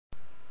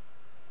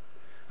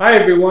Hi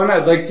everyone,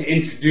 I'd like to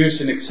introduce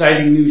an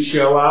exciting new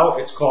show out.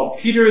 It's called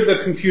Peter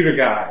the Computer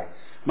Guy.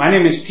 My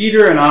name is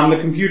Peter and I'm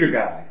the computer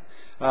guy.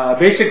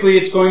 Basically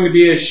it's going to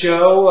be a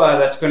show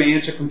that's going to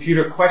answer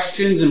computer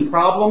questions and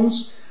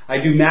problems. I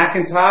do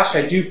Macintosh,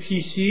 I do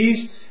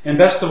PCs, and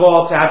best of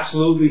all, it's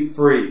absolutely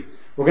free.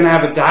 We're going to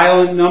have a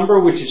dial-in number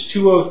which is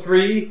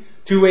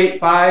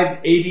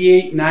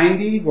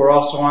 203-285-8890. We're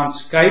also on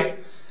Skype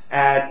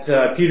at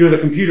Peter the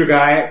Computer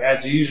Guy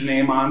as a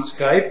username on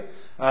Skype.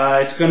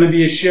 It's going to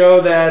be a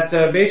show that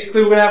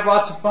basically we're going to have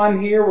lots of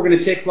fun here. We're going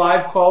to take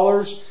live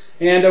callers,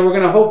 and we're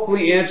going to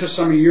hopefully answer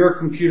some of your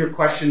computer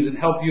questions and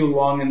help you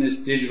along in this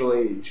digital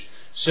age.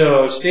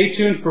 So stay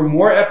tuned for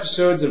more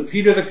episodes of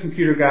Peter the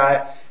Computer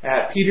Guy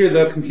at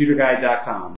peterthecomputerguy.com.